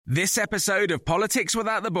This episode of Politics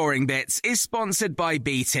Without the Boring Bits is sponsored by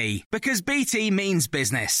BT, because BT means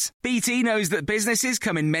business. BT knows that businesses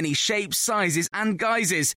come in many shapes, sizes and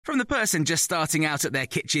guises, from the person just starting out at their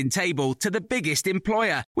kitchen table to the biggest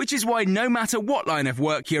employer, which is why no matter what line of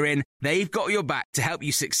work you're in, they've got your back to help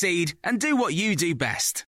you succeed and do what you do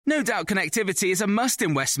best. No doubt connectivity is a must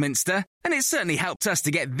in Westminster, and it certainly helped us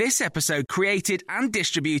to get this episode created and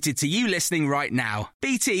distributed to you listening right now.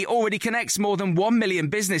 BT already connects more than 1 million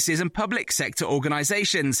businesses and public sector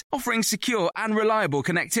organisations, offering secure and reliable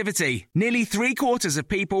connectivity. Nearly 3/4 of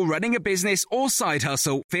people running a business or side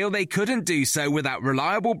hustle feel they couldn't do so without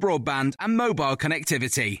reliable broadband and mobile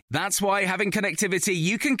connectivity. That's why having connectivity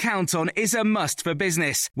you can count on is a must for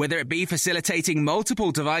business, whether it be facilitating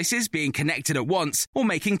multiple devices being connected at once, or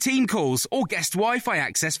making team calls or guest Wi-Fi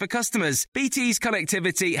access for customers. BT's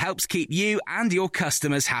connectivity helps keep you and your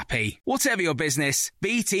customers happy. Whatever your business,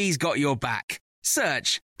 BT's got your back.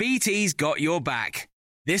 Search BT's got your back.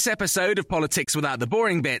 This episode of Politics Without the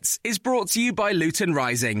Boring Bits is brought to you by Luton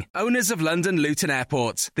Rising, owners of London Luton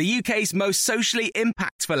Airport, the UK's most socially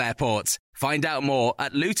impactful airport. Find out more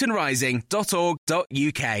at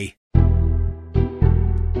lutonrising.org.uk.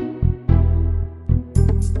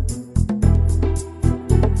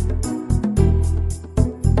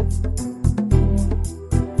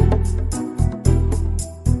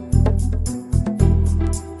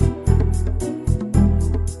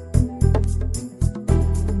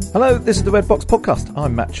 Hello, this is the Red Box Podcast.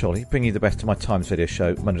 I'm Matt Chorley, bringing you the best of my Times video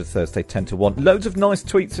show, Monday to Thursday, 10 to 1. Loads of nice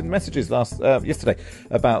tweets and messages yesterday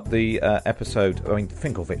about the episode. I mean,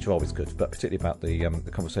 Finkelwich are always good, but particularly about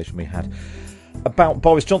the conversation we had about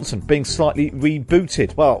Boris Johnson being slightly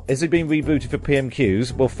rebooted. Well, is he being rebooted for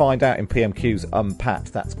PMQs? We'll find out in PMQs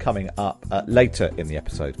Unpacked. That's coming up later in the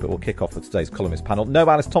episode, but we'll kick off with today's columnist panel. No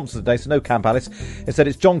Alice Thompson today, so no Camp Alice. Instead,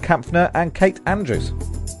 it's John Kampfner and Kate Andrews.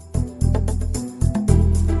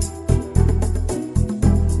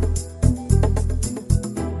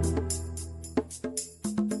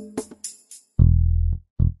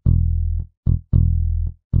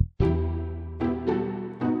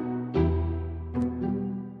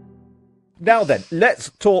 Now then, let's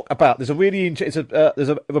talk about. There's a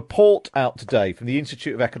report out today from the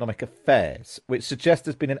Institute of Economic Affairs which suggests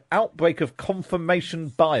there's been an outbreak of confirmation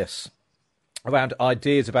bias around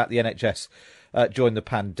ideas about the NHS during the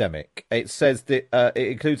pandemic. It says that it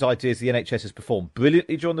includes ideas the NHS has performed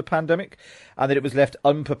brilliantly during the pandemic, and that it was left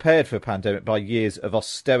unprepared for a pandemic by years of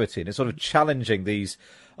austerity, and it's sort of challenging these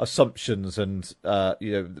assumptions and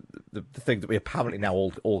the thing that we apparently now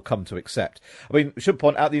all come to accept. I mean, we should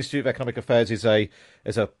point out the Institute of Economic Affairs is a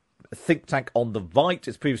think tank on the right.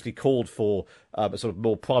 It's previously called for a sort of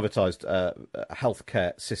more privatised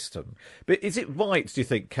healthcare system. But is it right, do you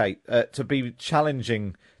think, Kate, to be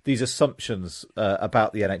challenging these assumptions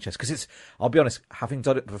about the NHS? Because I'll be honest, having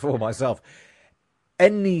done it before myself,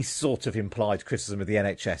 any sort of implied criticism of the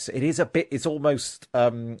NHS, it's almost,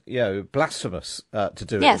 blasphemous to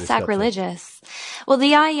do it. Yes, sacrilegious. Well,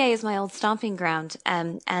 the IEA is my old stomping ground,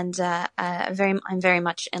 and I'm very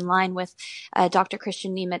much in line with Dr.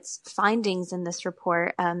 Christian Niemitz's findings in this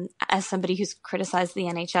report, as somebody who's criticized the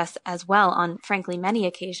NHS as well on, frankly, many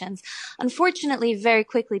occasions. Unfortunately, very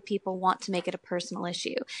quickly, people want to make it a personal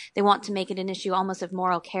issue. They want to make it an issue almost of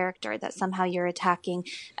moral character, that somehow you're attacking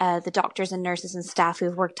the doctors and nurses and staff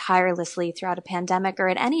who've worked tirelessly throughout a pandemic or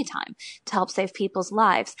at any time to help save people's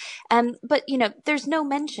lives. But, there's no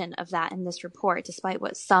mention of that in this report, despite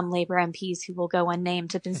what some Labour MPs who will go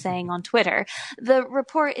unnamed have been saying on Twitter. The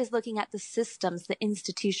report is looking at the systems, the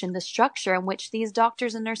institution, the structure in which these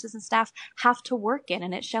doctors and nurses and staff have to work in,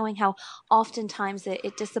 and it's showing how oftentimes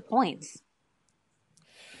it disappoints.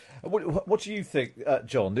 What do you think,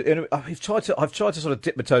 John? I've tried to sort of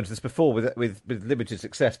dip my toe into this before with limited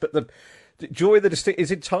success, but the joy of the distinct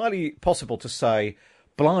is entirely possible to say,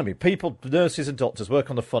 blimey, nurses and doctors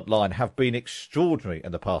work on the front line have been extraordinary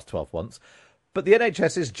in the past 12 months, but the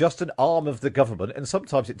NHS is just an arm of the government, and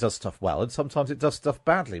sometimes it does stuff well, and sometimes it does stuff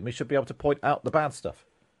badly, and we should be able to point out the bad stuff.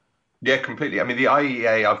 Yeah, completely. I mean, the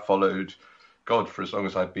IEA I've followed, God, for as long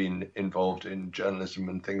as I've been involved in journalism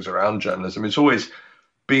and things around journalism. It's always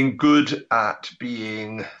being good at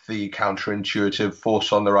being the counterintuitive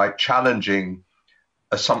force on the right, challenging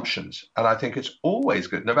assumptions. And I think it's always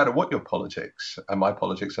good, no matter what your politics, and my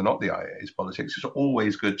politics are not the IA's politics, it's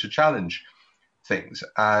always good to challenge things.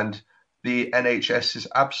 And the NHS is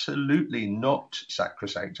absolutely not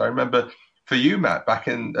sacrosanct. I remember for you, Matt, back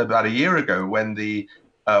in about a year ago when it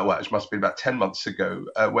must have been about 10 months ago,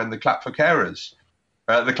 when the Clap for Carers,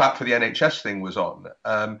 the Clap for the NHS thing was on,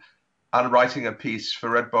 and writing a piece for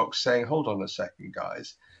Redbox saying, hold on a second,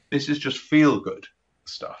 guys, this is just feel good.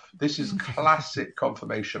 stuff. This is classic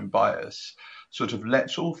confirmation bias, sort of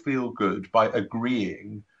let's all feel good by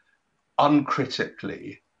agreeing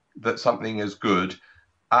uncritically that something is good,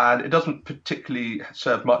 and it doesn't particularly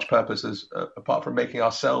serve much purpose apart from making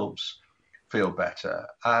ourselves feel better.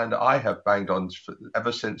 And I have banged on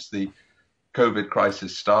ever since the COVID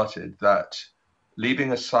crisis started that,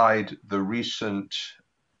 leaving aside the recent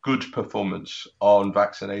good performance on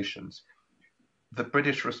vaccinations, the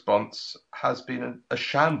British response has been a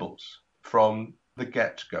shambles from the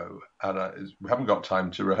get-go. And we haven't got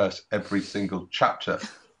time to rehearse every single chapter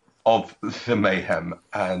of the mayhem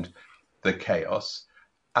and the chaos.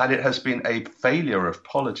 And it has been a failure of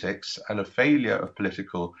politics and a failure of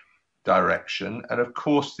political direction. And of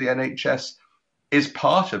course, the NHS is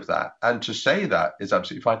part of that. And to say that is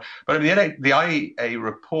absolutely fine. But I mean, the IEA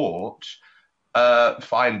report,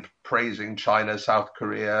 fine praising China, South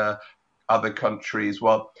Korea, other countries.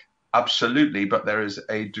 Well, absolutely. But there is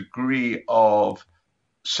a degree of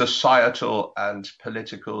societal and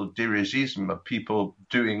political dirigism of people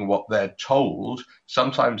doing what they're told,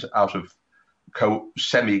 sometimes out of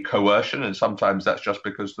semi-coercion, and sometimes that's just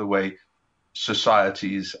because the way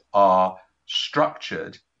societies are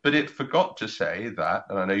structured. But it forgot to say that,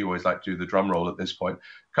 and I know you always like to do the drum roll at this point,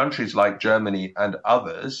 countries like Germany and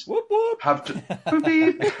others whoop, whoop. have to...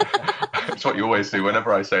 It's what you always do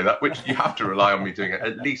whenever I say that, which you have to rely on me doing it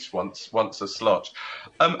at least once a slot,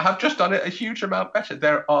 have just done it a huge amount better.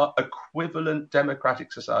 There are equivalent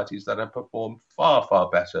democratic societies that have performed far, far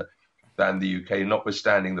better than the UK,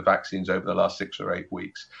 notwithstanding the vaccines over the last 6 or 8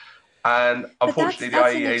 weeks. And unfortunately, the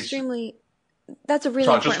IEA's... That's a really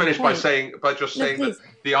so I'll important just finish point. by saying that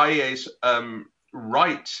the IEA's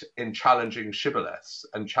right in challenging shibboleths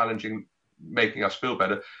and challenging making us feel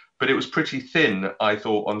better, but it was pretty thin, I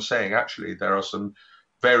thought, on saying actually there are some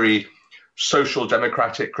very social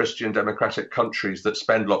democratic, Christian democratic countries that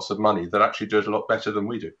spend lots of money that actually do it a lot better than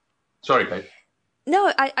we do. Sorry, Kate.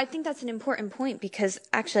 No, I think that's an important point, because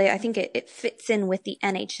actually I think it fits in with the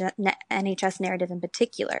NHS narrative in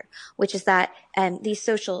particular, which is that these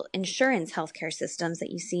social insurance healthcare systems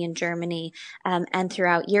that you see in Germany and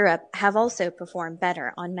throughout Europe have also performed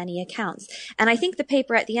better on many accounts. And I think the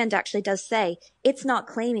paper at the end actually does say it's not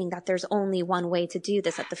claiming that there's only one way to do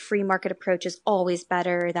this, that the free market approach is always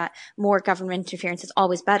better, that more government interference is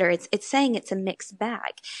always better. It's saying it's a mixed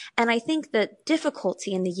bag. And I think the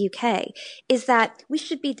difficulty in the UK is that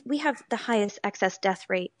we have the highest excess death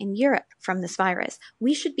rate in Europe from this virus.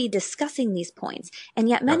 We should be discussing these points. And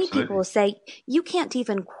yet many people will say, you can't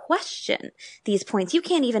even question these points. You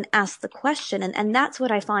can't even ask the question. And that's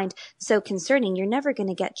what I find so concerning. You're never going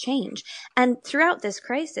to get change. And throughout this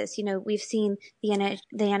crisis, we've seen the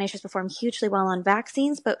NHS perform hugely well on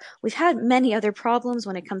vaccines, but we've had many other problems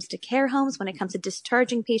when it comes to care homes, when it comes to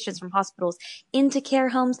discharging patients from hospitals into care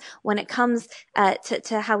homes, when it comes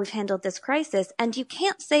to how we've handled this crisis. And you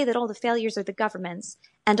can't say that all the failures are the government's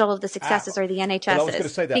and all of the successes are the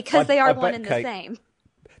NHS's, because they are one and the same.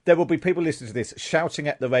 There will be people listening to this shouting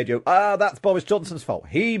at the radio, that's Boris Johnson's fault.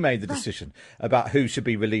 He made the decision about who should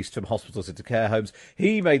be released from hospitals into care homes.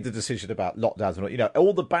 He made the decision about lockdowns. And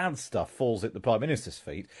all the bad stuff falls at the Prime Minister's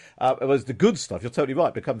feet. Whereas the good stuff, you're totally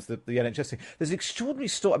right, becomes the NHS thing. There's an extraordinary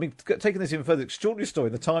story, taking this even further, extraordinary story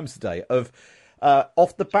in the Times today of...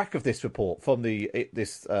 off the back of this report from the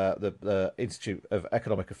Institute of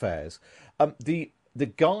Economic Affairs, the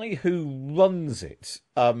guy who runs it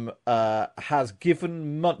has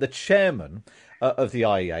given the chairman of the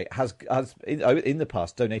IEA has in the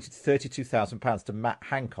past donated £32,000 to Matt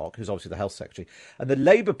Hancock, who's obviously the health secretary, and the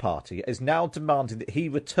Labour Party is now demanding that he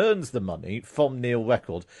returns the money from Neil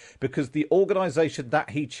Record because the organisation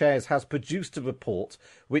that he chairs has produced a report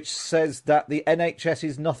which says that the NHS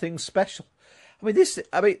is nothing special.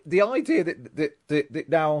 The idea that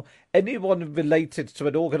now anyone related to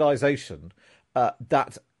an organisation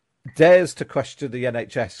that dares to question the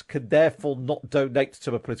NHS can therefore not donate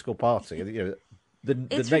to a political party. The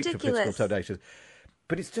nature ridiculous. Of political donations.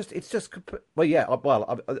 But it's just. Well, yeah.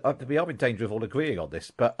 I'm in danger of all agreeing on this,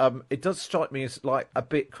 but it does strike me as like a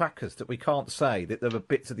bit crackers that we can't say that there are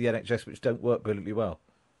bits of the NHS which don't work brilliantly well.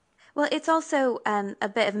 Well, it's also a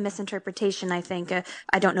bit of a misinterpretation, I think.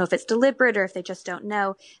 I don't know if it's deliberate or if they just don't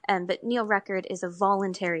know, but Neil Record is a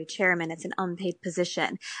voluntary chairman. It's an unpaid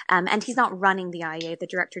position. And he's not running the IEA. The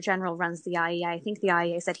Director General runs the IEA. I think the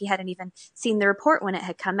IEA said he hadn't even seen the report when it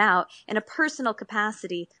had come out. In a personal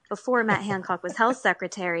capacity, before Matt Hancock was health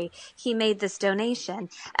secretary, he made this donation.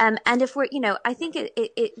 And if we're, I think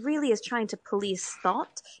it really is trying to police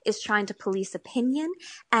thought, is trying to police opinion.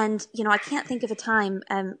 And, I can't think of a time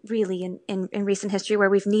really in recent history where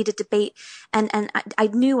we've needed debate and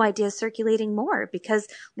new ideas circulating more, because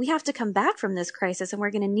we have to come back from this crisis and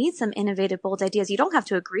we're going to need some innovative, bold ideas. You don't have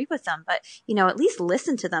to agree with them, but, at least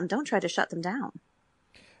listen to them. Don't try to shut them down.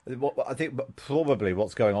 I think probably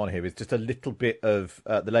what's going on here is just a little bit of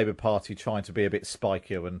the Labour Party trying to be a bit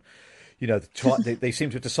spikier, and they seem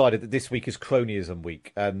to have decided that this week is cronyism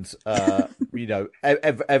week, and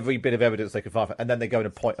every bit of evidence they can find, and then they go and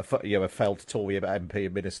appoint a failed Tory MP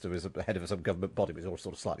and minister as a head of some government body, which also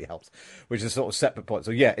sort of slightly helps, which is a sort of separate point.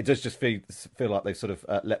 So it does just feel like they've sort of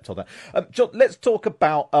leapt on that. John, let's talk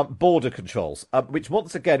about border controls, which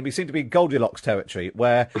once again we seem to be in Goldilocks territory,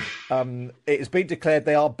 where it has been declared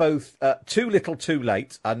they are both too little, too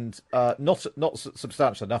late, and not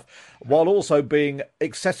substantial enough, while also being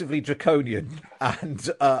excessively draconian and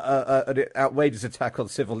an outrageous attack on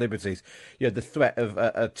civil liberties. The threat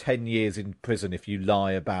of 10 years in prison if you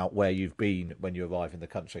lie about where you've been when you arrive in the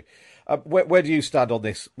country. Where do you stand on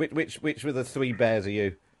this? Which of the three bears are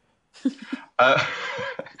you? I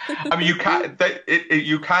mean,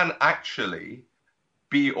 you can actually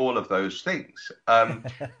be all of those things.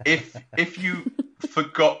 If you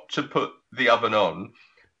forgot to put the oven on,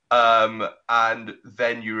 and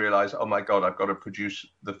then you realize, oh my God, I've got to produce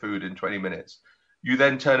the food in 20 minutes. You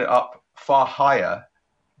then turn it up far higher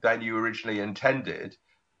than you originally intended,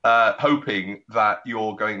 hoping that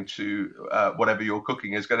you're going to, whatever you're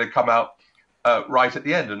cooking is going to come out right at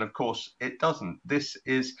the end. And of course, it doesn't.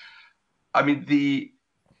 The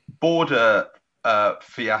border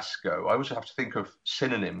fiasco. I also have to think of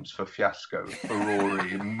synonyms for fiasco: furore,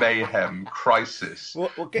 mayhem, crisis,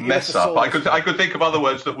 mess up. I could think of other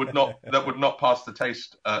words that would not pass the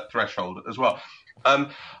taste threshold as well.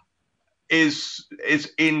 Is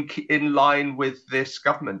in line with this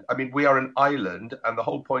government. I mean, we are an island, and the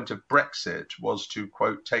whole point of Brexit was to,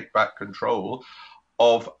 quote, take back control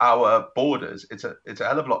of our borders. It's a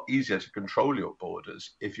hell of a lot easier to control your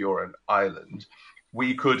borders if you're an island.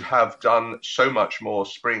 We could have done so much more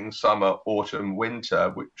spring, summer, autumn, winter,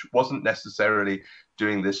 which wasn't necessarily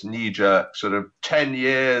doing this knee-jerk sort of 10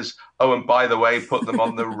 years. Oh, and by the way, put them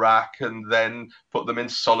on the rack and then put them in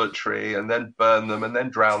solitary and then burn them and then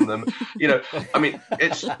drown them.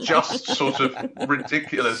 It's just sort of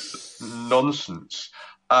ridiculous nonsense.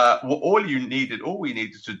 All we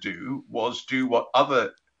needed to do was do what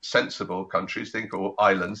other sensible countries think, or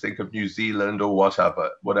islands think of New Zealand or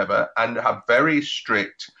whatever, and have very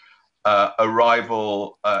strict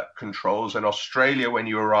arrival controls. In Australia, when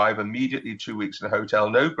you arrive, immediately 2 weeks in a hotel,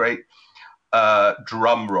 no great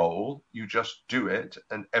drum roll, you just do it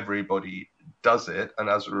and everybody does it, and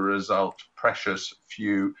as a result, precious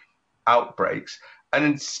few outbreaks. And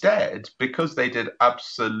instead, because they did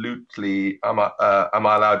absolutely, am I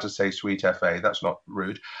allowed to say sweet FA? That's not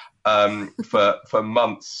rude. For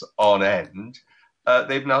months on end,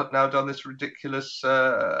 they've now done this ridiculous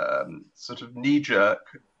sort of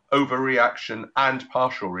knee-jerk overreaction and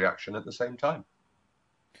partial reaction at the same time.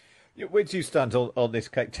 Where do you stand on this,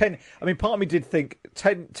 Kate? Part of me did think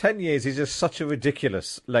 10 years is just such a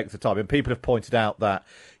ridiculous length of time, and people have pointed out that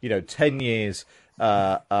 10 years.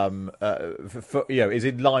 Is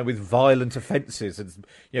in line with violent offences and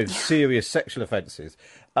serious sexual offences,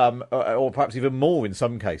 or perhaps even more in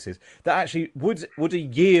some cases. That actually would a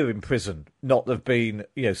year in prison not have been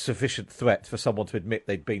sufficient threat for someone to admit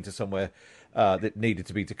they'd been to somewhere that needed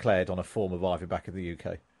to be declared on a form arriving back in the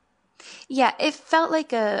UK? Yeah, it felt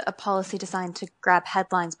like a policy designed to grab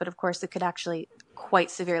headlines, but of course it could actually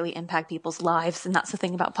quite severely impact people's lives, and that's the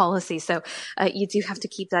thing about policy. So you do have to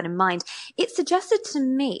keep that in mind. It suggested to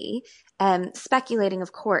me, speculating,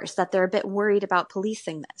 of course, that they're a bit worried about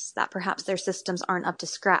policing this, that perhaps their systems aren't up to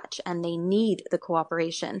scratch and they need the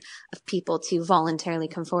cooperation of people to voluntarily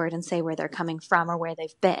come forward and say where they're coming from or where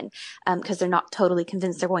they've been, because they're not totally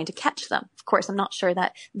convinced they're going to catch them. Of course, I'm not sure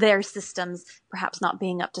that their systems perhaps not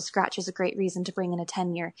being up to scratch is a great reason to bring in a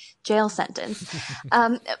 10-year jail sentence.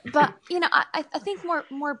 But, I think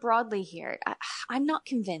more broadly here, I'm not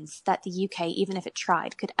convinced that the UK, even if it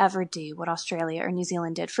tried, could ever do what Australia or New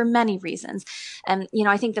Zealand did for many reasons.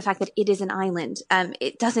 I think the fact that it is an island,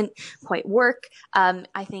 it doesn't quite work.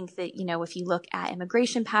 I think that, if you look at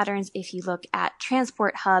immigration patterns, if you look at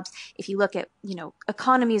transport hubs, if you look at,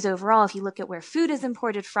 economies overall, if you look at where food is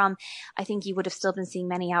imported from, I think you would have still been seeing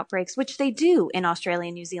many outbreaks, which they do in Australia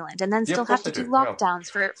and New Zealand, and then still have to do lockdowns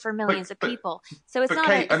for millions of people. So it's not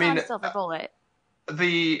a silver bullet.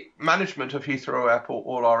 The management of Heathrow Airport,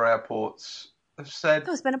 all our airports, have said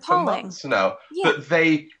it's been for appalling. months now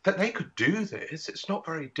that they could do this. It's not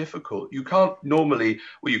very difficult. You can't normally,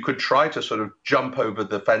 well, you could try to sort of jump over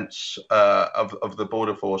the fence of the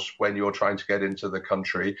border force when you're trying to get into the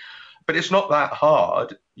country, but it's not that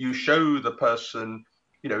hard. You show the person,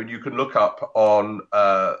 and you can look up on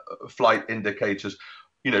flight indicators,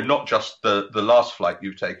 not just the last flight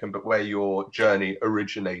you've taken, but where your journey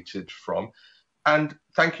originated from. And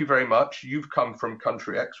thank you very much. You've come from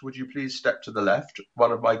country X. Would you please step to the left?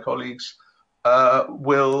 One of my colleagues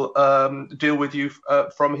will deal with you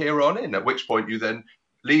from here on in, at which point you then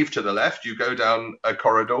leave to the left. You go down a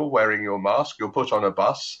corridor wearing your mask. You're put on a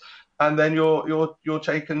bus, and then you're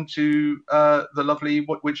taken to the lovely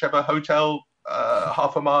whichever hotel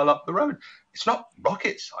half a mile up the road. It's not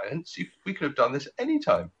rocket science. We could have done this any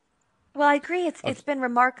time. Well, I agree. It's been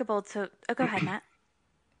remarkable to... Oh, go ahead, Matt.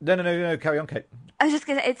 No. Carry on, Kate. I was just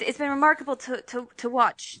going to... It's been remarkable to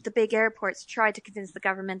watch the big airports try to convince the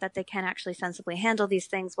government that they can actually sensibly handle these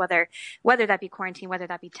things, whether that be quarantine, whether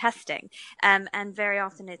that be testing. And very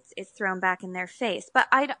often it's thrown back in their face. But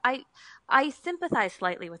I sympathize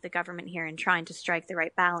slightly with the government here in trying to strike the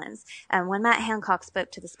right balance. When Matt Hancock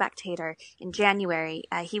spoke to The Spectator in January,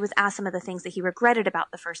 he was asked some of the things that he regretted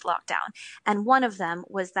about the first lockdown. And one of them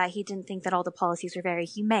was that he didn't think that all the policies were very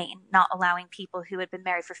humane, not allowing people who had been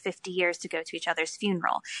married for 50 years to go to each other's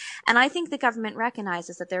funeral. And I think the government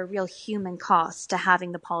recognizes that there are real human costs to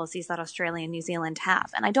having the policies that Australia and New Zealand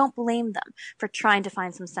have. And I don't blame them for trying to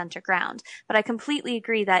find some center ground. But I completely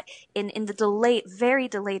agree that in the very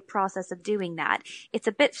delayed process of doing that, it's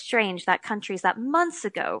a bit strange that countries that months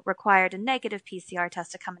ago required a negative PCR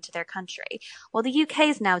test to come into their country, well, the UK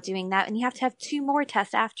is now doing that, and you have to have 2 more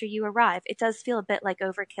tests after you arrive. It does feel a bit like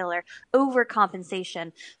overkill or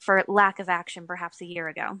overcompensation for lack of action perhaps a year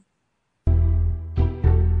ago.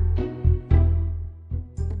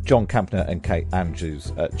 John Campner and Kate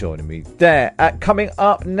Andrews joining me there. Coming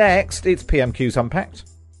up next, it's PMQ's Unpacked.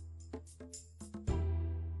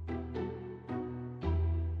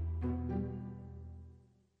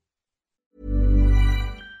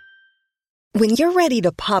 When you're ready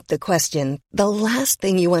to pop the question, the last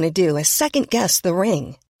thing you want to do is second-guess the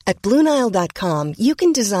ring. At BlueNile.com, you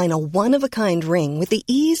can design a one-of-a-kind ring with the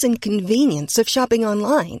ease and convenience of shopping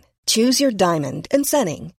online. Choose your diamond and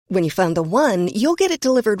setting. When you find the one, you'll get it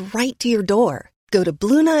delivered right to your door. Go to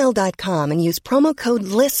BlueNile.com and use promo code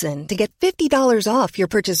LISTEN to get $50 off your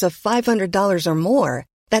purchase of $500 or more.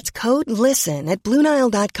 That's code LISTEN at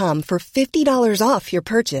BlueNile.com for $50 off your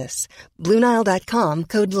purchase. BlueNile.com,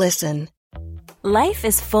 code LISTEN. Life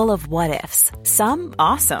is full of what-ifs. Some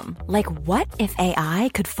awesome, like what if AI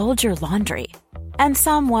could fold your laundry? And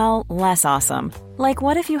some, well, less awesome, like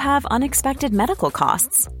what if you have unexpected medical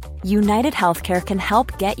costs? United Healthcare can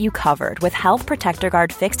help get you covered with Health Protector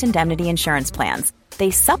Guard fixed indemnity insurance plans. They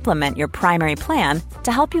supplement your primary plan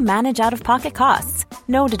to help you manage out-of-pocket costs.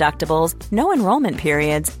 No deductibles, no enrollment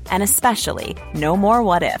periods, and especially no more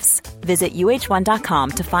what-ifs. Visit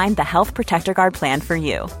uh1.com to find the Health Protector Guard plan for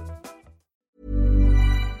you.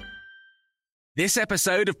 This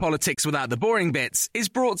episode of Politics Without the Boring Bits is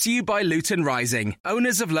brought to you by Luton Rising,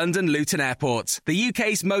 owners of London Luton Airport, the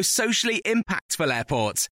UK's most socially impactful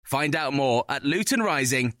airport. Find out more at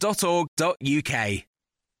lutonrising.org.uk.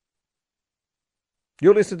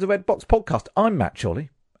 You're listening to the Red Box Podcast. I'm Matt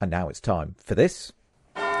Chorley, and now it's time for this.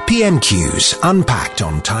 PMQ's Unpacked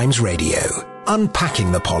on Times Radio.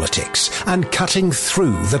 Unpacking the politics and cutting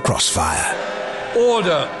through the crossfire.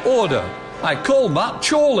 Order, order. I call Matt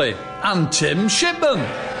Chorley and Tim Shipman.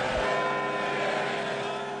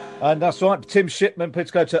 And that's right, Tim Shipman,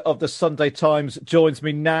 political editor of the Sunday Times, joins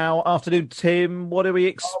me now. Afternoon, Tim. What are we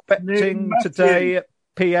expecting today at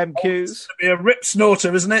PMQs? It's going to be a rip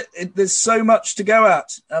snorter, isn't it? There's so much to go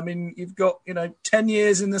at. I mean, you've got, 10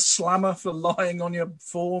 years in the slammer for lying on your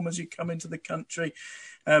form as you come into the country.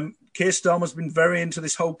 Keir Starmer's been very into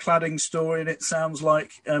this whole cladding story, and it sounds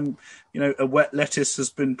like, a wet lettuce has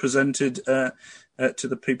been presented to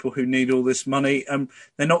the people who need all this money.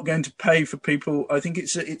 They're not going to pay for people. I think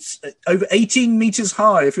it's over 18 metres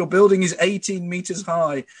high. If your building is 18 metres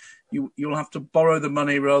high, you'll have to borrow the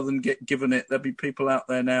money rather than get given it. There'll be people out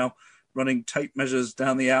there now running tape measures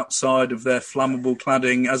down the outside of their flammable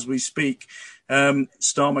cladding as we speak.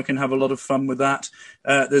 Starmer can have a lot of fun with that.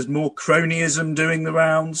 There's more cronyism doing the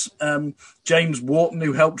rounds. James Wharton,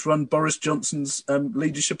 who helped run Boris Johnson's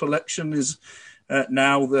leadership election, is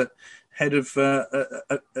now the head of a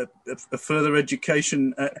further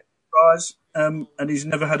education enterprise. and he's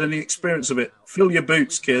never had any experience of it. Fill your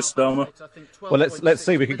boots, Keir Starmer. Well, let's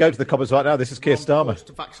see. We can go to the comments right now. This is Keir Starmer.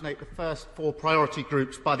 To vaccinate the first 4 priority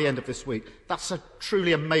groups by the end of this week. That's a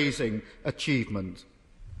truly amazing achievement.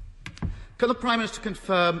 Can the Prime Minister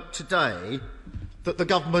confirm today that the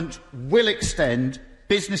government will extend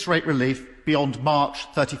business rate relief beyond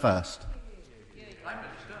March 31st?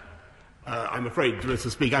 I'm afraid, Mr.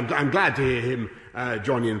 Speaker, I'm glad to hear him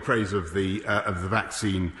join in praise of the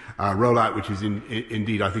vaccine rollout, which is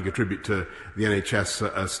indeed, I think, a tribute to the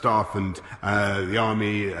NHS staff and the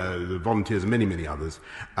Army, the volunteers, and many, many others.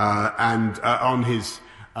 And on his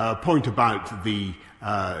point about the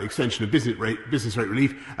extension of business rate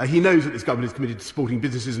relief, he knows that this government is committed to supporting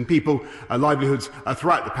businesses and people, livelihoods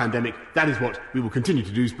throughout the pandemic. That is what we will continue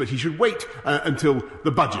to do, but he should wait until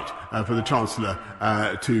the budget for the Chancellor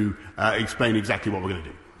to explain exactly what we're going to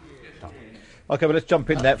do. OK, well, let's jump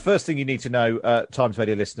in there. First thing you need to know, Times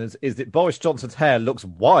Radio listeners, is that Boris Johnson's hair looks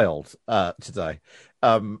wild today.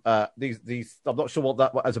 I'm not sure what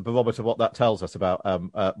that, as a barometer, what that tells us about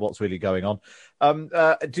what's really going on.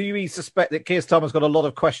 Do you suspect that Keir Starmer's got a lot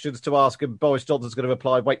of questions to ask and Boris Johnson's going to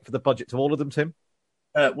reply, wait for the budget to all of them, Tim?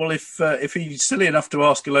 Well, if he's silly enough to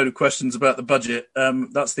ask a load of questions about the budget,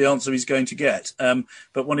 that's the answer he's going to get.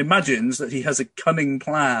 But one imagines that he has a cunning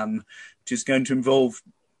plan which is going to involve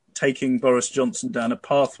taking Boris Johnson down a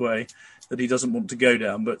pathway that he doesn't want to go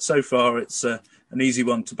down. But so far, it's an easy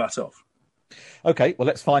one to bat off. OK, well,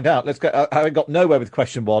 let's find out. Let's go. Having got nowhere with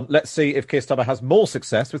question 1, let's see if Keir Starmer has more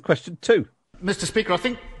success with question 2. Mr. Speaker, I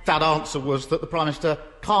think that answer was that the Prime Minister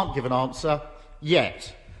can't give an answer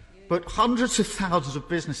yet. But hundreds of thousands of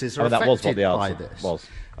businesses are affected by this.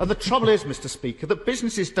 And the trouble is, Mr. Speaker, that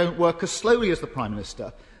businesses don't work as slowly as the Prime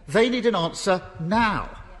Minister. They need an answer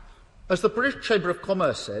now. As the British Chamber of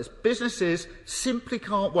Commerce says, businesses simply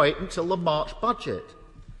can't wait until the March budget.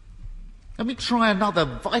 Let me try another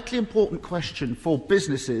vitally important question for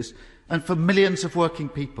businesses and for millions of working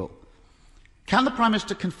people. Can the Prime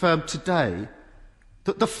Minister confirm today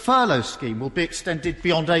that the furlough scheme will be extended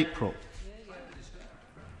beyond April?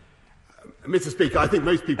 Mr. Speaker, I think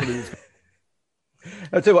most people in this...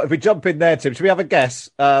 I'll tell you what, if we jump in there, Tim, should we have a guess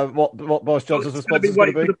what Boris Johnson's response is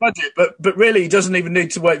going to be? For the budget, but really he doesn't even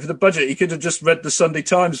need to wait for the budget. He could have just read the Sunday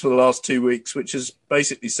Times for the last 2 weeks, which has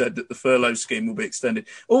basically said that the furlough scheme will be extended.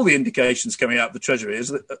 All the indications coming out of the Treasury is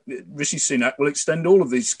that Rishi Sunak will extend all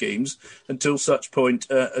of these schemes until such point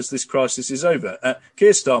as this crisis is over.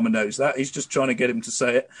 Keir Starmer knows that. He's just trying to get him to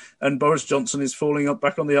say it. And Boris Johnson is falling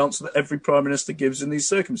back on the answer that every Prime Minister gives in these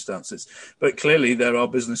circumstances. But clearly there are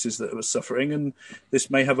businesses that are suffering, and this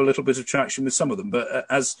may have a little bit of traction with some of them. But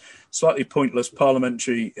as slightly pointless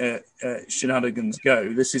parliamentary shenanigans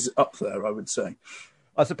go, this is up there, I would say.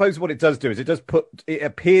 I suppose what it does do is it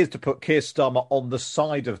appears to put Keir Starmer on the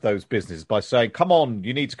side of those businesses by saying, come on,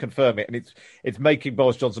 you need to confirm it. And it's making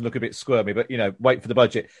Boris Johnson look a bit squirmy, but, wait for the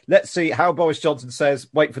budget. Let's see how Boris Johnson says,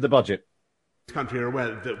 wait for the budget. This country are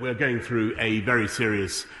aware that we're going through a very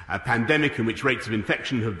serious pandemic in which rates of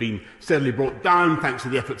infection have been steadily brought down thanks to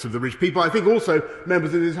the efforts of the rich people. I think also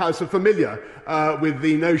members of this House are familiar with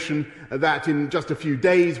the notion that in just a few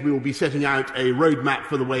days we will be setting out a roadmap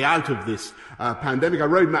for the way out of this pandemic, a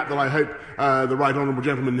roadmap that I hope the Right Honourable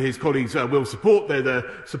Gentleman and his colleagues will support. Though the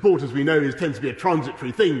support, as we know, tends to be a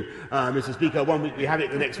transitory thing, Mr. Speaker. 1 week we have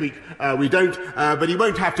it, the next week we don't. But he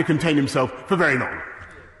won't have to contain himself for very long.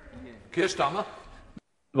 Keir Starmer.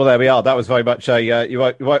 Well, there we are. That was very much you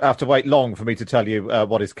won't have to wait long for me to tell you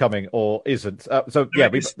what is coming or isn't.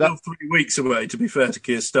 It's still 3 weeks away, to be fair to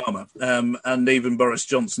Keir Starmer. And even Boris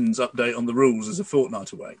Johnson's update on the rules is a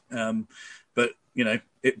fortnight away. But,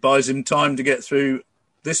 it buys him time to get through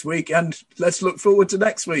this week, and let's look forward to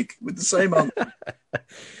next week with the same answer.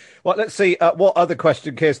 Well, let's see what other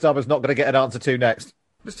question Keir Starmer's not going to get an answer to next.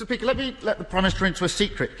 Mr. Speaker, let me let the Prime Minister into a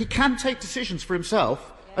secret. He can take decisions for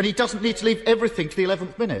himself, and he doesn't need to leave everything to the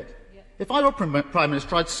 11th minute. If I were Prime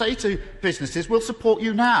Minister, I'd say to businesses, we'll support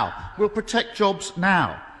you now. We'll protect jobs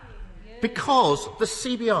now. Because the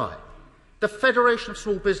CBI, the Federation of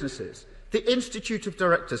Small Businesses, the Institute of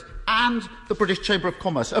Directors and the British Chamber of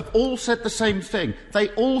Commerce have all said the same thing. They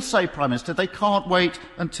all say, Prime Minister, they can't wait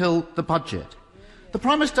until the budget. The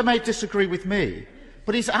Prime Minister may disagree with me,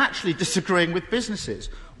 but he's actually disagreeing with businesses.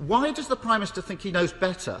 Why does the Prime Minister think he knows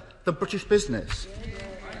better than British business?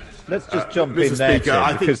 Let's just jump in there,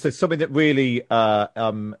 Tim, because there's something that really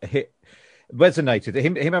resonated.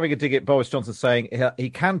 Him having a dig at Boris Johnson saying he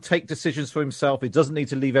can take decisions for himself. He doesn't need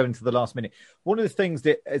to leave everything to the last minute. One of the things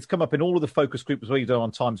that has come up in all of the focus groups we've done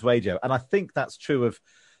on Times Radio, and I think that's true of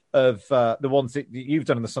of the ones that you've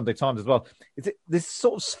done in the Sunday Times as well. Is it this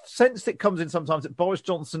sort of sense that comes in sometimes that Boris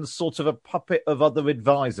Johnson's sort of a puppet of other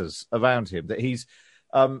advisors around him, that he's,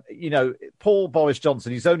 poor Boris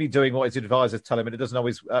Johnson, he's only doing what his advisors tell him, and it doesn't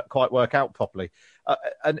always quite work out properly.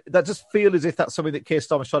 And that just feels as if that's something that Keir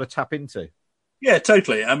Starmer's trying to tap into. Yeah,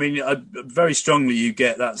 totally. I mean, very strongly you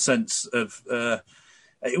get that sense of...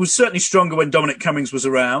 it was certainly stronger when Dominic Cummings was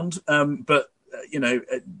around, but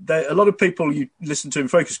a lot of people you listen to in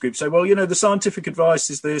focus groups say, well, the scientific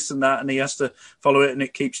advice is this and that, and he has to follow it, and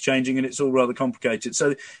it keeps changing, and it's all rather complicated.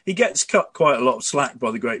 So he gets cut quite a lot of slack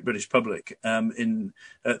by the great British public in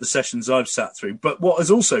the sessions I've sat through. But what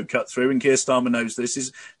has also cut through, and Keir Starmer knows this,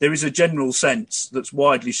 is there is a general sense that's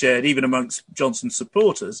widely shared, even amongst Johnson's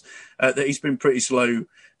supporters, that he's been pretty slow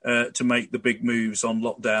to make the big moves on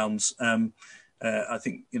lockdowns. I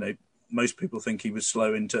think, most people think he was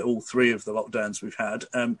slow into all three of the lockdowns we've had.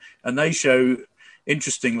 And they show,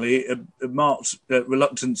 interestingly, a marked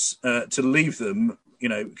reluctance to leave them,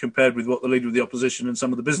 compared with what the leader of the opposition and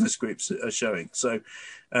some of the business groups are showing. So,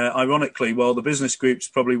 ironically, while the business groups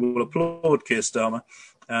probably will applaud Keir Starmer,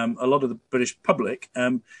 a lot of the British public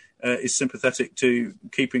is sympathetic to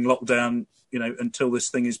keeping lockdown, until this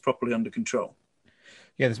thing is properly under control.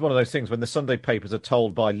 Yeah, there's one of those things when the Sunday papers are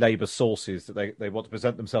told by Labour sources that they want to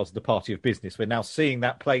present themselves as the party of business. We're now seeing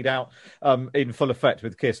that played out in full effect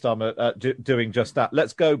with Keir Starmer doing just that.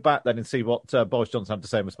 Let's go back then and see what Boris Johnson had to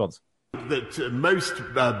say in response. That most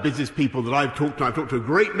business people that I've talked to a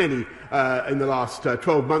great many in the last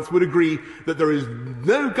 12 months, would agree that there is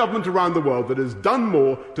no government around the world that has done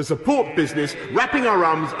more to support business, wrapping our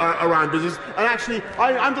arms around business. And actually,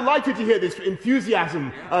 I'm delighted to hear this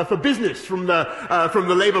enthusiasm for business from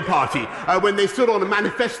the Labour Party when they stood on a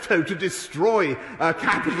manifesto to destroy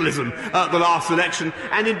capitalism at the last election,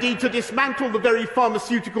 and indeed to dismantle the very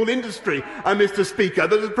pharmaceutical industry, Mr. Speaker,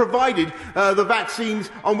 that has provided the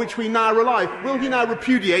vaccines on which we now rely. Will he now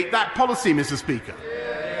repudiate that policy, Mr. Speaker?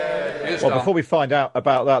 Well, before we find out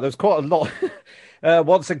about that, there's quite a lot.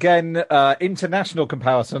 Once again, international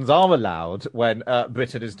comparisons are allowed when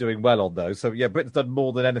Britain is doing well on those. So, yeah, Britain's done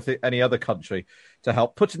more than any other country to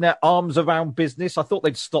help putting their arms around business. I thought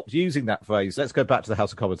they'd stopped using that phrase. Let's go back to the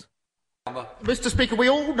House of Commons. Mr. Speaker, we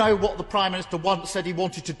all know what the Prime Minister once said he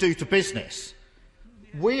wanted to do to business.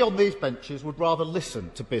 We on these benches would rather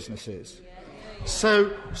listen to businesses.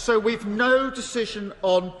 So we've no decision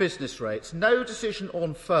on business rates, no decision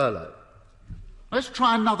on furlough. Let's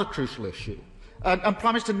try another crucial issue. And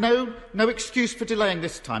Prime Minister, no excuse for delaying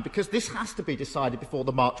this time, because this has to be decided before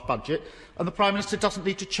the March budget, and the Prime Minister doesn't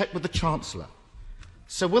need to check with the Chancellor.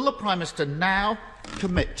 So will the Prime Minister now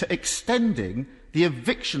commit to extending the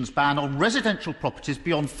evictions ban on residential properties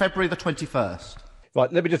beyond February the 21st?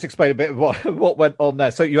 Right, let me just explain a bit of what went on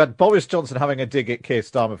there. So you had Boris Johnson having a dig at Keir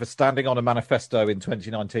Starmer for standing on a manifesto in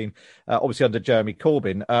 2019, obviously under Jeremy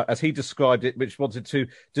Corbyn, as he described it, which wanted to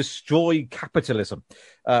destroy capitalism,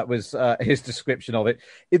 was his description of it.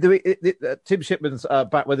 Tim Shipman's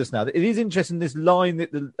back with us now. It is interesting, this line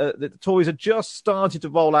that the Tories have just started to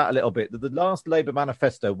roll out a little bit, that the last Labour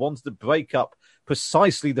manifesto wanted to break up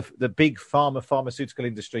precisely the big pharmaceutical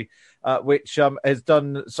industry, which has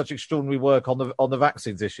done such extraordinary work on the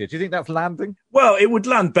vaccines this year. Do you think that's landing? Well, it would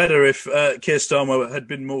land better if Keir Starmer had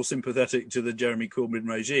been more sympathetic to the Jeremy Corbyn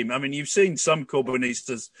regime. I mean, you've seen some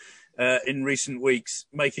Corbynistas in recent weeks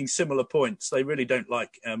making similar points. They really don't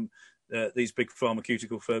like these big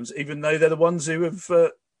pharmaceutical firms, even though they're the ones who have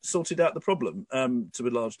sorted out the problem to a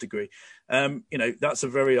large degree. That's a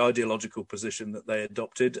very ideological position that they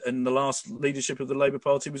adopted, and the last leadership of the Labour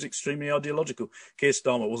Party was extremely ideological. Keir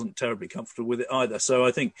Starmer wasn't terribly comfortable with it either. So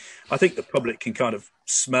I think the public can kind of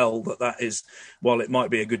smell that is, while it might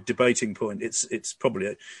be a good debating point, it's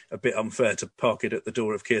probably a bit unfair to park it at the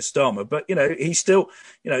door of Keir Starmer. But he's still,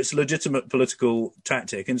 it's a legitimate political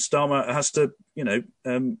tactic, and Starmer has to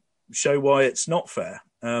show why it's not fair.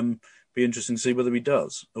 Be interesting to see whether he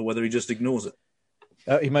does or whether he just ignores it.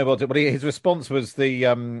 He may well do, but his response was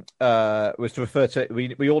to refer to.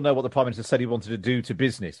 We all know what the Prime Minister said he wanted to do to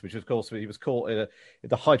business, which of course he was caught at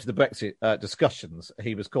the height of the Brexit discussions.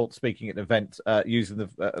 He was caught speaking at an event using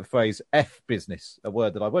the phrase "F business," a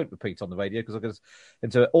word that I won't repeat on the radio because I got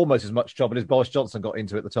into almost as much trouble as Boris Johnson got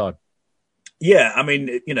into at the time. Yeah, I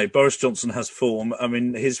mean, Boris Johnson has form. I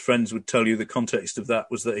mean, his friends would tell you the context of that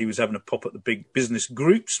was that he was having a pop at the big business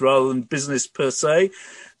groups rather than business per se.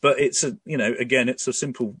 But it's it's a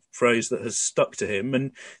simple phrase that has stuck to him.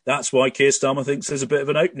 And that's why Keir Starmer thinks there's a bit of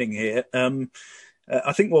an opening here.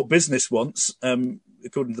 I think what business wants,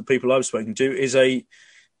 according to the people I've spoken to, is a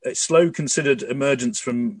slow, considered emergence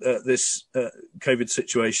from this COVID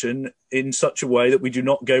situation in such a way that we do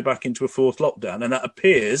not go back into a fourth lockdown. And that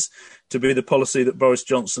appears to be the policy that Boris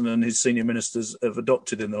Johnson and his senior ministers have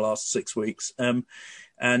adopted in the last 6 weeks.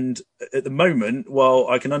 And at the moment, while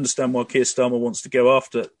I can understand why Keir Starmer wants to go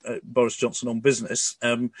after Boris Johnson on business,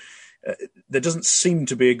 there doesn't seem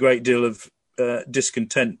to be a great deal of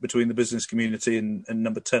discontent between the business community and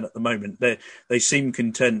Number 10 at the moment. They seem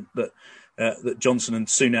content that Johnson and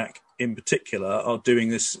Sunak in particular are doing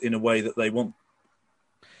this in a way that they want.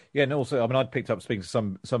 Yeah, and also, I mean, I'd picked up speaking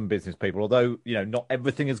to some business people, although, not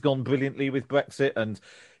everything has gone brilliantly with Brexit and,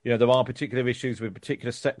 there are particular issues with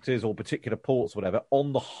particular sectors or particular ports, whatever.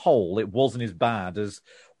 On the whole, it wasn't as bad as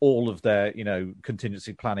all of their,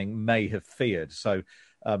 contingency planning may have feared. So,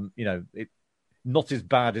 it not as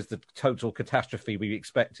bad as the total catastrophe we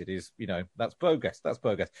expected is, that's progress. That's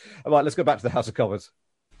progress. All right, let's go back to the House of Commons.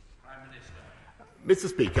 Mr.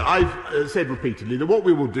 Speaker, I've said repeatedly that what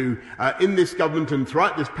we will do in this government and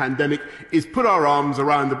throughout this pandemic is put our arms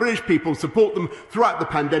around the British people, support them throughout the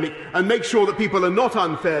pandemic, and make sure that people are not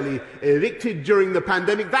unfairly evicted during the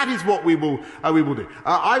pandemic. That is what we will do.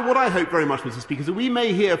 What I hope very much, Mr. Speaker, is that we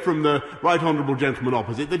may hear from the right honourable gentleman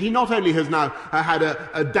opposite that he not only has now had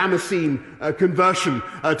a Damascene conversion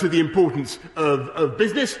to the importance of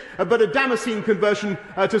business, but a Damascene conversion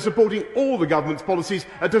to supporting all the government's policies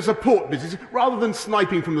to support business, rather than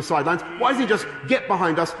sniping from the sidelines. Why doesn't he just get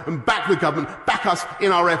behind us and back the government, back us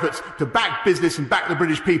in our efforts to back business and back the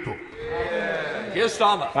British people? Here's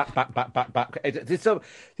Starmer. Back.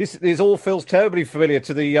 This all feels terribly familiar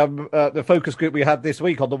to the focus group we had this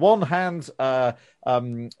week. On the one hand, Keir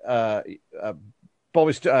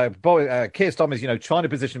Starmer is, trying to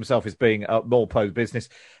position himself as being more pro-business.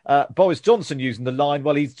 Boris Johnson using the line,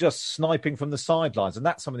 well, he's just sniping from the sidelines. And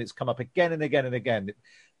that's something that's come up again and again and again.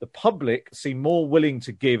 The public seem more willing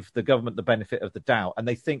to give the government the benefit of the doubt. And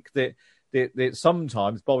they think that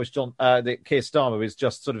sometimes that Keir Starmer is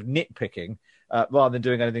just sort of nitpicking rather than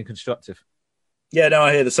doing anything constructive. Yeah, no,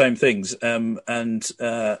 I hear the same things.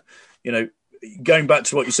 Going back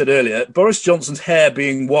to what you said earlier, Boris Johnson's hair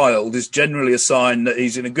being wild is generally a sign that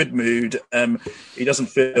he's in a good mood. He doesn't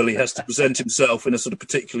feel he has to present himself in a sort of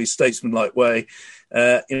particularly statesmanlike way.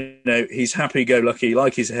 He's happy-go-lucky,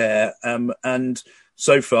 like his hair. And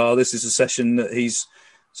so far, this is a session that he's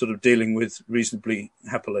sort of dealing with reasonably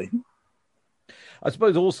happily. I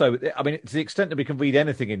suppose also, I mean, to the extent that we can read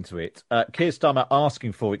anything into it, Keir Starmer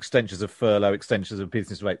asking for extensions of furlough, extensions of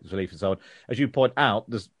business rate relief and so on. As you point out,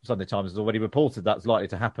 the Sunday Times has already reported that's likely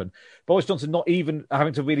to happen. Boris Johnson not even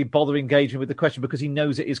having to really bother engaging with the question because he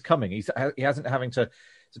knows it is coming. He hasn't having to,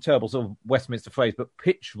 it's a terrible sort of Westminster phrase, but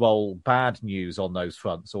pitch roll bad news on those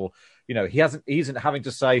fronts. Or, he isn't having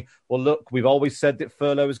to say, well, look, we've always said that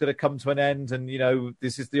furlough is going to come to an end and,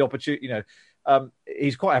 this is the opportunity,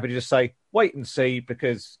 he's quite happy to just say, wait and see,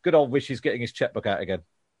 because good old Rishi is getting his checkbook out again.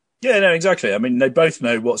 Yeah, no, exactly. I mean, they both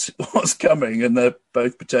know what's coming and they're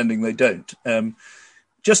both pretending they don't.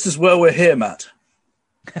 Just as well we're here, Matt.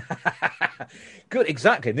 Good,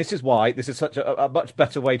 exactly. And this is why this is such a much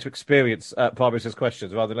better way to experience Prime Minister's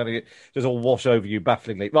questions rather than letting it just all wash over you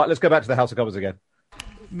bafflingly. Right, let's go back to the House of Commons again.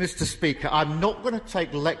 Mr. Speaker, I'm not going to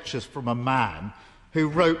take lectures from a man who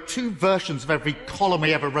wrote 2 versions of every column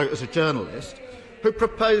he ever wrote as a journalist, who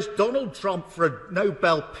proposed Donald Trump for a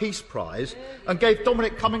Nobel Peace Prize and gave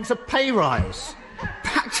Dominic Cummings a pay rise.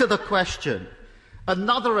 Back to the question.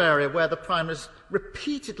 Another area where the Prime Minister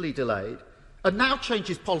repeatedly delayed and now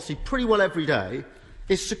changes policy pretty well every day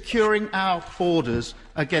is securing our borders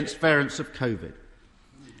against variants of COVID.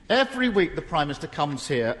 Every week the Prime Minister comes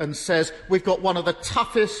here and says we've got one of the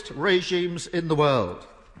toughest regimes in the world.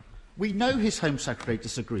 We know his Home Secretary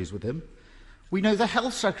disagrees with him. We know the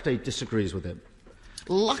Health Secretary disagrees with him.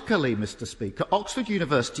 Luckily, Mr. Speaker, Oxford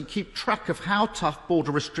University keep track of how tough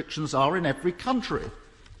border restrictions are in every country.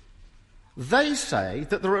 They say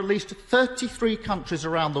that there are at least 33 countries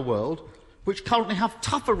around the world which currently have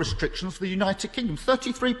tougher restrictions for the United Kingdom.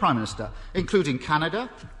 33, Prime Minister, including Canada,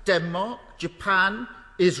 Denmark, Japan,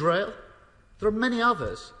 Israel. There are many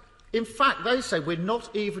others. In fact, they say we're not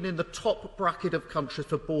even in the top bracket of countries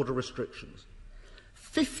for border restrictions.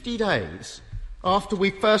 50 days after we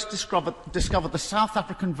first discovered the South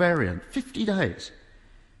African variant, 50 days.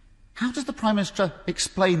 How does the Prime Minister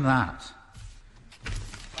explain that?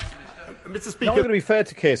 Mr. Speaker, I'm going to be fair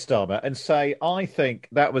to Keir Starmer and say I think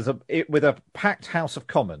that was with a packed House of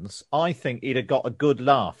Commons, I think he'd have got a good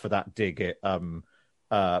laugh for that dig at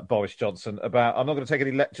Boris Johnson about, I'm not going to take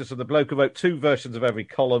any lectures from the bloke who wrote 2 versions of every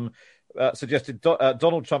column, suggested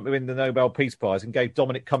Donald Trump win the Nobel Peace Prize and gave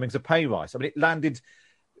Dominic Cummings a pay rise. I mean, it landed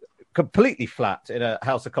completely flat in a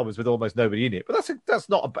House of Commons with almost nobody in it. But that's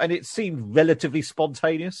not, and it seemed relatively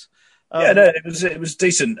spontaneous. It was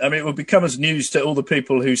decent. I mean, it would become as news to all the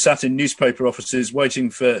people who sat in newspaper offices waiting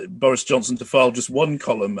for Boris Johnson to file just one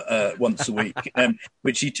column once a week,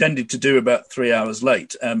 which he tended to do about 3 hours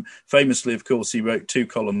late. Famously, of course, he wrote 2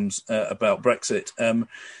 columns about Brexit,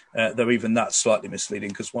 though even that's slightly misleading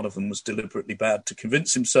because one of them was deliberately bad to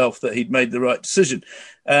convince himself that he'd made the right decision.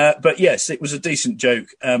 But yes, it was a decent joke,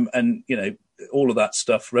 and all of that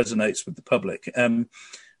stuff resonates with the public.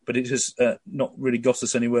 But it has not really got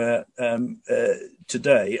us anywhere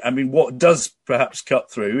today. I mean, what does perhaps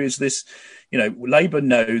cut through is this, Labour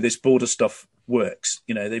know this border stuff works.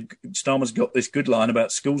 Starmer's got this good line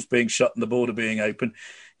about schools being shut and the border being open.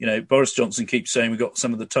 Boris Johnson keeps saying we've got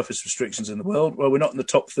some of the toughest restrictions in the world. Well, we're not in the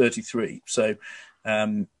top 33. So,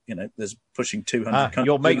 there's pushing 200 countries.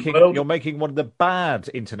 You're making one of the bad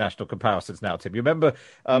international comparisons now, Tim. You remember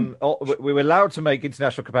we were allowed to make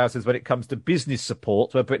international comparisons when it comes to business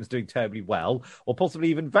support, where Britain's doing terribly well, or possibly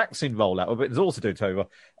even vaccine rollout, where Britain's also doing terribly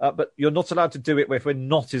well. But you're not allowed to do it if we're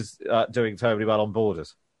not doing terribly well on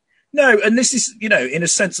borders. No, and this is, in a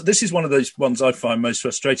sense, this is one of those ones I find most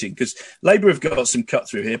frustrating because Labour have got some cut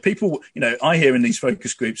through here. People, I hear in these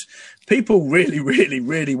focus groups, people really, really,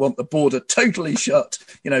 really want the border totally shut.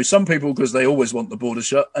 Some people because they always want the border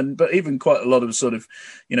shut, but even quite a lot of sort of,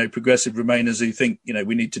 progressive Remainers who think,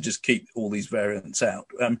 we need to just keep all these variants out.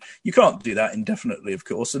 You can't do that indefinitely, of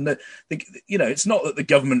course. And, it's not that the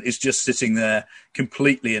government is just sitting there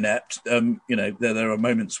completely inept. There are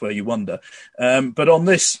moments where you wonder. But on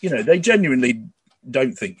this, they genuinely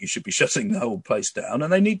don't think you should be shutting the whole place down,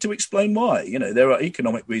 and they need to explain why. There are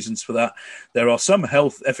economic reasons for that. There are some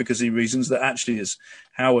health efficacy reasons that actually is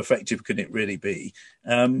how effective can it really be.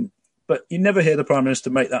 But you never hear the Prime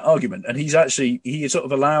Minister make that argument. And he sort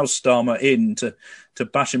of allows Starmer in to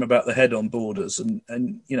bash him about the head on borders.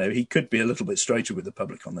 And he could be a little bit straighter with the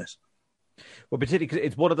public on this. Well, particularly because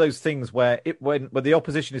it's one of those things where when the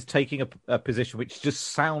opposition is taking a position which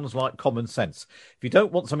just sounds like common sense. If you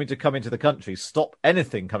don't want something to come into the country, stop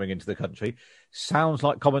anything coming into the country, sounds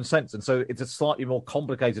like common sense. And so it's a slightly more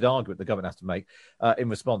complicated argument the government has to make in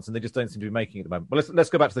response, and they just don't seem to be making it at the moment. Well, let's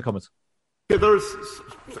go back to the comments. Yeah,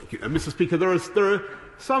 thank you, Mr. Speaker. There are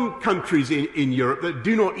some countries in Europe that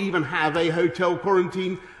do not even have a hotel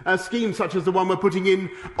quarantine scheme such as the one we're putting in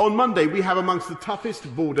on Monday. We have amongst the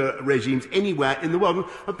toughest border regimes anywhere in the world.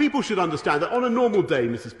 And people should understand that on a normal day,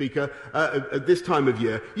 Mr. Speaker, at this time of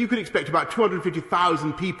year, you could expect about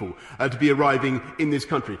 250,000 people to be arriving in this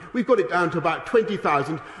country. We've got it down to about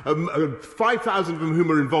 20,000, 5,000 of them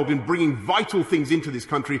whom are involved in bringing vital things into this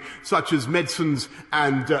country, such as medicines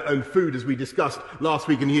and food, as we discussed last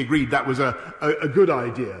week, and he agreed that was a good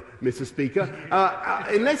idea, Mr. Speaker.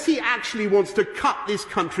 Unless he actually wants to cut this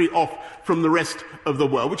country off from the rest of the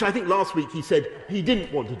world, which I think last week he said he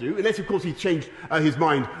didn't want to do, unless, of course, he changed his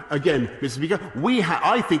mind again, Mr. Speaker.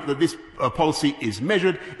 I think that this policy is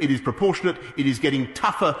measured, it is proportionate, it is getting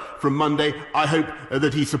tougher from Monday. I hope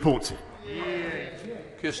that he supports it.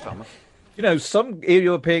 Some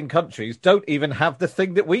European countries don't even have the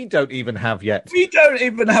thing that we don't even have yet. We don't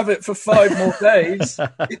even have it for 5 more days.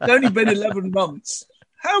 It's only been 11 months.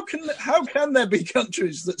 How can there be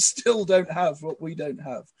countries that still don't have what we don't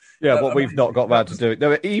have? Yeah, what we've not got around to do it.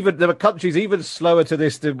 There are countries even slower to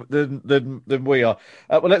this than we are.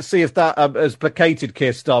 Well, let's see if that has placated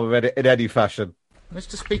Keir Starmer in any fashion.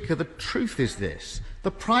 Mr. Speaker, the truth is this: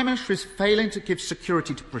 the Prime Minister is failing to give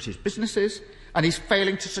security to British businesses, and he's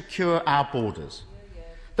failing to secure our borders.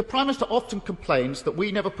 The Prime Minister often complains that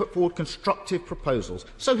we never put forward constructive proposals,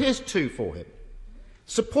 so here's 2 for him.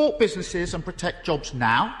 Support businesses and protect jobs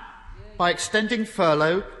now by extending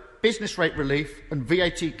furlough, business rate relief and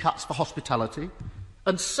VAT cuts for hospitality.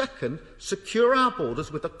 And second, secure our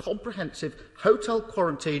borders with a comprehensive hotel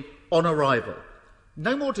quarantine on arrival.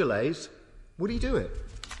 No more delays. Will he do it?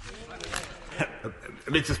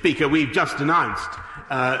 Mr. Speaker, we've just announced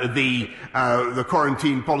the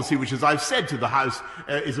quarantine policy, which, as I've said to the House,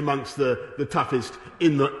 is amongst the toughest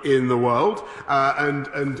in the world,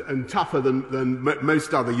 and tougher than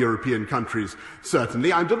most other European countries.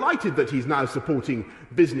 Certainly, I'm delighted that he's now supporting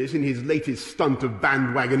business in his latest stunt of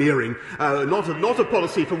bandwagoneering. Not a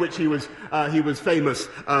policy for which he was famous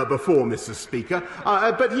before, Mr. Speaker.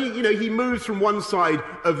 But he moves from one side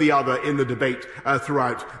of the other in the debate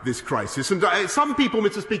throughout this crisis. And some people,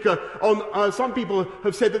 Mr. Speaker, some people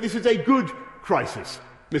have said that this is a good crisis,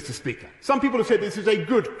 Mr. Speaker. Some people have said this is a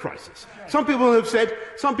good crisis. Some people have said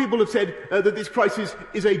that this crisis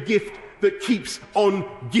is a gift that keeps on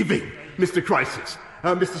giving, Mr. Crisis.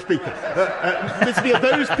 Mr. Speaker.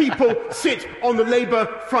 Those people sit on the Labour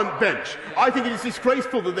front bench. I think it is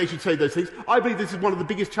disgraceful that they should say those things. I believe this is one of the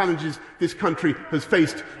biggest challenges this country has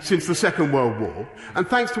faced since the Second World War. And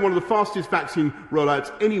thanks to one of the fastest vaccine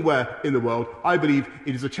rollouts anywhere in the world, I believe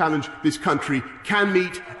it is a challenge this country can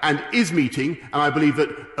meet and is meeting. And I believe that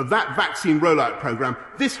of that vaccine rollout programme,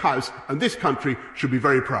 this House and this country should be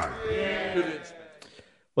very proud.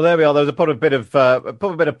 Well, there we are. There was a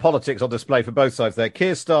bit of politics on display for both sides there.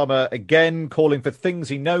 Keir Starmer again calling for things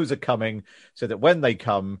he knows are coming, so that when they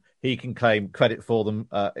come, he can claim credit for them,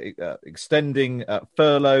 extending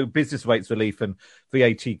furlough, business rates relief, and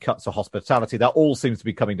VAT cuts for hospitality. That all seems to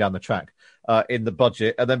be coming down the track in the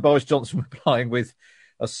budget. And then Boris Johnson replying with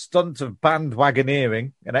a stunt of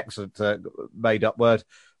bandwagoneering, an excellent made-up word.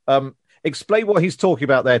 Explain what he's talking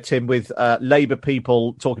about there, Tim, with Labour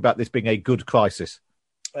people talking about this being a good crisis.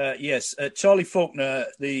 Yes, Charlie Faulkner,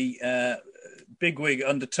 the bigwig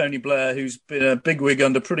under Tony Blair, who's been a bigwig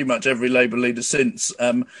under pretty much every Labour leader since,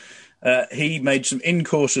 he made some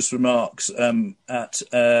incautious remarks at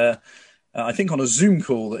I think on a Zoom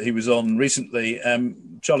call that he was on recently.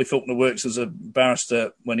 Charlie Faulkner works as a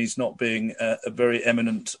barrister when he's not being a very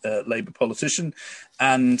eminent Labour politician.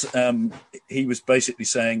 And he was basically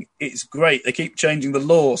saying, it's great, they keep changing the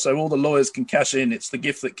law so all the lawyers can cash in. It's the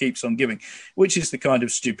gift that keeps on giving, which is the kind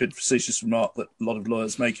of stupid, facetious remark that a lot of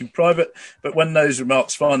lawyers make in private. But when those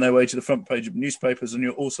remarks find their way to the front page of newspapers and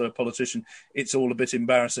you're also a politician, it's all a bit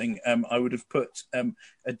embarrassing. I would have put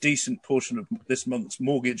a decent portion of this month's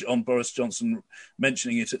mortgage on Boris Johnson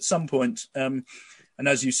mentioning it at some point. And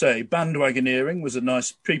as you say, bandwagoneering was a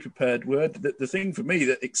nice pre-prepared word. The thing for me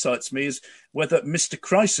that excites me is whether Mr.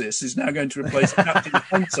 Crisis is now going to replace Captain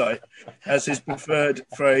Hindsight as his preferred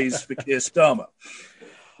phrase for Keir Starmer.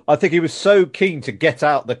 I think he was so keen to get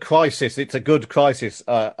out the crisis. It's a good crisis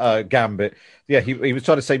gambit. Yeah, he was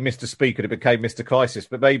trying to say Mr. Speaker, and it became Mr. Crisis.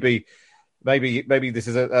 But maybe this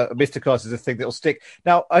is a Mr. Crisis, a thing that'll stick.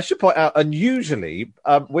 Now, I should point out, unusually,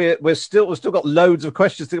 we've still got loads of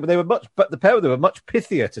questions, but the pair of them were much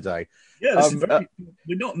pithier today. Yeah,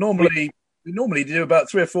 we normally do about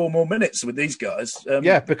 3 or 4 more minutes with these guys.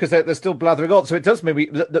 Because they're still blathering on. So it does mean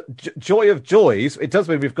the joy of joys. It does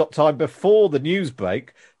mean we've got time before the news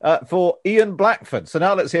break for Ian Blackford. So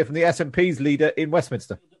now let's hear from the SNP's leader in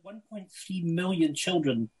Westminster. 1.3 million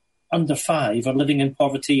children under 5 are living in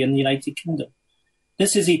poverty in the United Kingdom.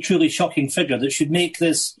 This is a truly shocking figure that should make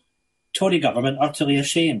this Tory government utterly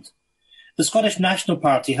ashamed. The Scottish National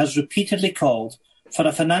Party has repeatedly called for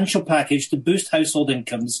a financial package to boost household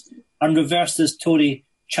incomes and reverse this Tory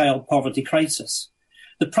child poverty crisis.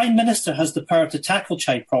 The Prime Minister has the power to tackle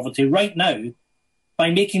child poverty right now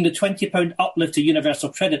by making the £20 uplift to universal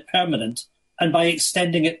credit permanent and by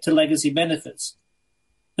extending it to legacy benefits.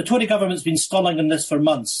 The Tory government's been stalling on this for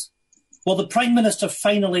months. Will the Prime Minister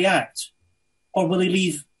finally act, or will he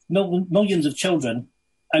leave millions of children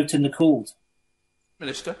out in the cold?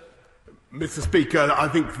 Minister. Mr. Speaker, I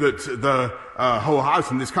think that the whole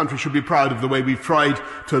House in this country should be proud of the way we've tried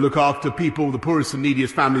to look after people, the poorest and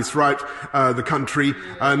neediest families throughout the country,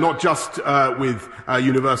 not just with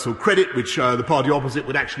universal credit, which the party opposite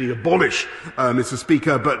would actually abolish, Mr.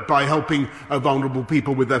 Speaker, but by helping vulnerable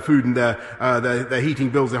people with their food and their heating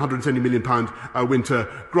bills, the £170 million winter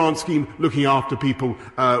grant scheme, looking after people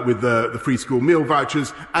with the free school meal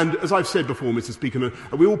vouchers. And as I've said before, Mr. Speaker,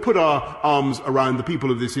 we will put our arms around the people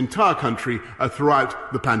of this entire country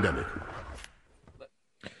throughout the pandemic.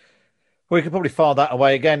 We could probably file that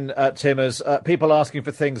away again, Tim, as people asking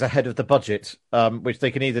for things ahead of the budget, which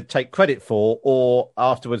they can either take credit for or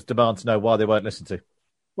afterwards demand to know why they weren't listened to.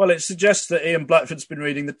 Well, it suggests that Ian Blackford's been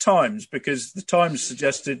reading The Times, because The Times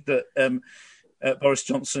suggested that Boris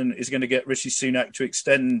Johnson is going to get Rishi Sunak to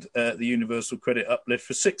extend the universal credit uplift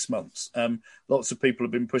for 6 months. Lots of people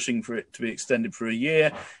have been pushing for it to be extended for a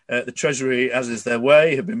year. The Treasury, as is their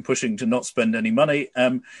way, have been pushing to not spend any money.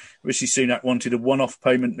 Rishi Sunak wanted a one-off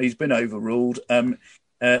payment. He's been overruled.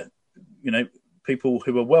 People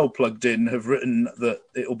who are well plugged in have written that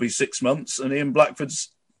it'll be 6 months, and Ian Blackford's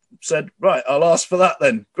said, right, I'll ask for that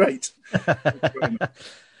then. Great.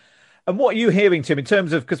 And what are you hearing, Tim, in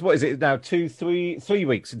terms of, because what is it now, 3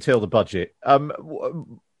 weeks until the budget?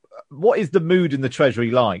 What is the mood in the Treasury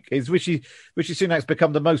like? Is Rishi Sunak's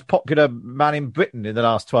become the most popular man in Britain in the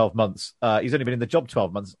last 12 months? He's only been in the job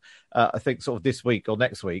 12 months, I think, sort of this week or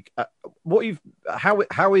next week.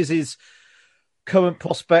 How is his current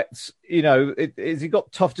prospects? Has he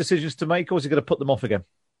got tough decisions to make, or is he going to put them off again?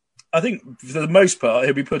 I think for the most part,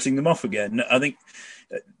 he'll be putting them off again. I think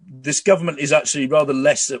this government is actually rather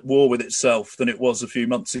less at war with itself than it was a few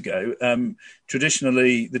months ago.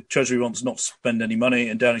 Traditionally, the Treasury wants not to spend any money,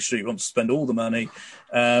 and Downing Street wants to spend all the money.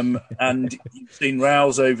 And you've seen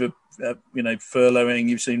rows over, furloughing.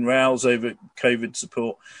 You've seen rows over COVID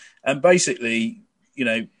support, and basically,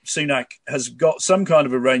 Sunak has got some kind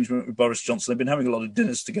of arrangement with Boris Johnson. They've been having a lot of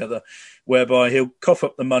dinners together, whereby he'll cough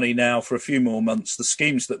up the money now for a few more months. The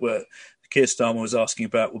schemes that Keir Starmer was asking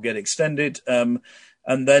about will get extended.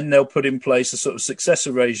 And then they'll put in place a sort of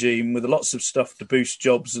successor regime with lots of stuff to boost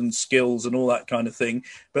jobs and skills and all that kind of thing.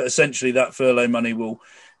 But essentially that furlough money will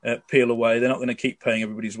peel away. They're not going to keep paying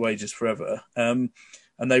everybody's wages forever. And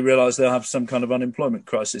they realise they'll have some kind of unemployment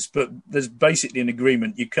crisis. But there's basically an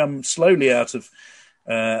agreement. You come slowly out of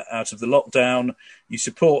the lockdown, you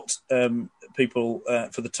support people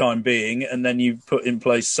for the time being, and then you put in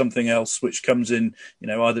place something else which comes in,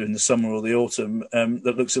 either in the summer or the autumn,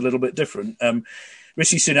 that looks a little bit different.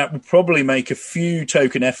 Rishi Sunak will probably make a few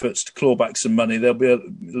token efforts to claw back some money. There'll be a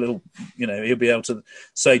little, he'll be able to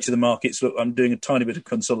say to the markets, look, I'm doing a tiny bit of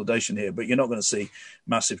consolidation here, but you're not going to see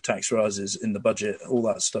massive tax rises in the budget. All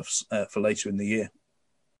that stuff's for later in the year.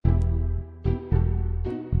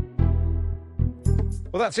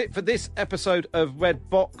 Well, that's it for this episode of Red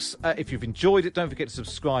Box. If you've enjoyed it, don't forget to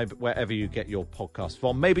subscribe wherever you get your podcast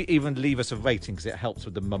from. Maybe even leave us a rating because it helps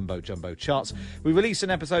with the mumbo-jumbo charts. We release an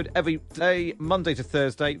episode every day, Monday to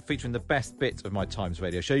Thursday, featuring the best bits of my Times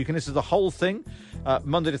Radio show. You can listen to the whole thing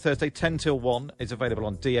Monday to Thursday, 10 till 1. It's available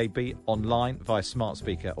on DAB, online, via smart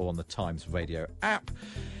speaker or on the Times Radio app.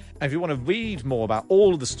 And if you want to read more about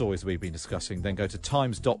all of the stories we've been discussing, then go to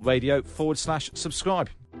times.radio/subscribe.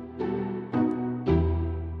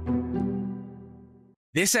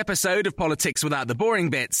 This episode of Politics Without the Boring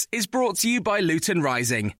Bits is brought to you by Luton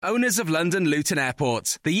Rising, owners of London Luton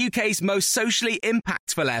Airport, the UK's most socially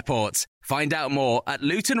impactful airport. Find out more at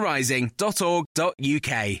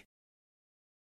lutonrising.org.uk.